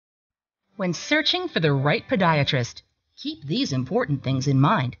When searching for the right podiatrist, keep these important things in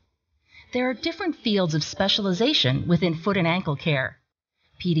mind. There are different fields of specialization within foot and ankle care: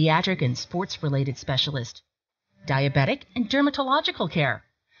 pediatric and sports-related specialist, diabetic and dermatological care,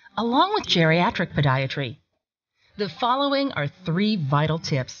 along with geriatric podiatry. The following are 3 vital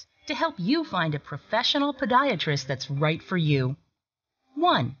tips to help you find a professional podiatrist that's right for you.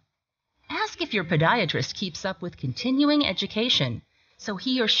 1. Ask if your podiatrist keeps up with continuing education so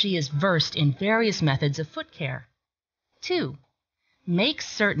he or she is versed in various methods of foot care. 2. Make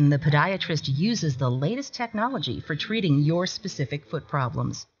certain the podiatrist uses the latest technology for treating your specific foot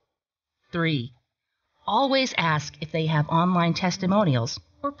problems. 3. Always ask if they have online testimonials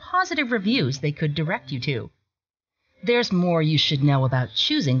or positive reviews they could direct you to. There's more you should know about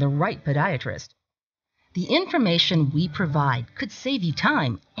choosing the right podiatrist. The information we provide could save you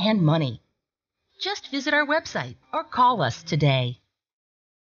time and money. Just visit our website or call us today.